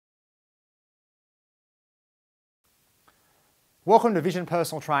Welcome to Vision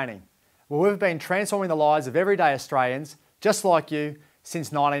Personal Training, where we've been transforming the lives of everyday Australians, just like you,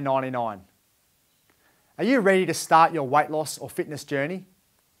 since 1999. Are you ready to start your weight loss or fitness journey,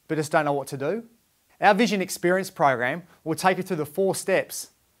 but just don't know what to do? Our Vision Experience program will take you through the 4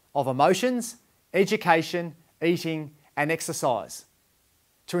 steps of emotions, education, eating, and exercise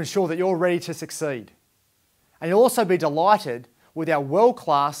to ensure that you're ready to succeed. And you'll also be delighted with our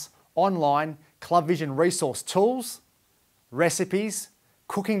world-class online Club Vision resource tools, recipes,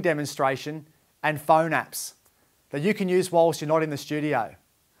 cooking demonstration, and phone apps that you can use whilst you're not in the studio.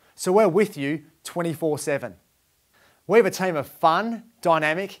 So we're with you 24/7. We have a team of fun,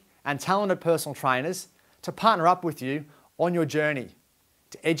 dynamic, and talented personal trainers to partner up with you on your journey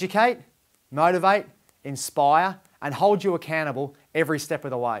to educate, motivate, inspire, and hold you accountable every step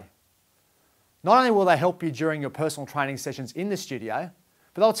of the way. Not only will they help you during your personal training sessions in the studio,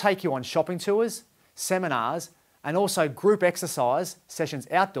 but they'll take you on shopping tours, seminars, and also group exercise sessions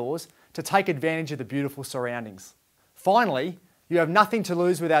outdoors to take advantage of the beautiful surroundings. Finally, you have nothing to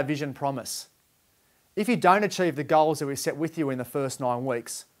lose with our Vision Promise. If you don't achieve the goals that we set with you in the first 9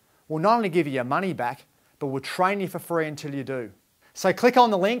 weeks, we'll not only give you your money back, but we'll train you for free until you do. So click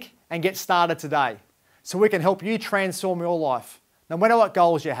on the link and get started today so we can help you transform your life, no matter what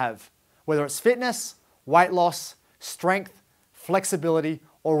goals you have, whether it's fitness, weight loss, strength, flexibility,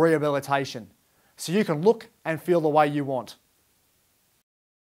 or rehabilitation, so you can look and feel the way you want.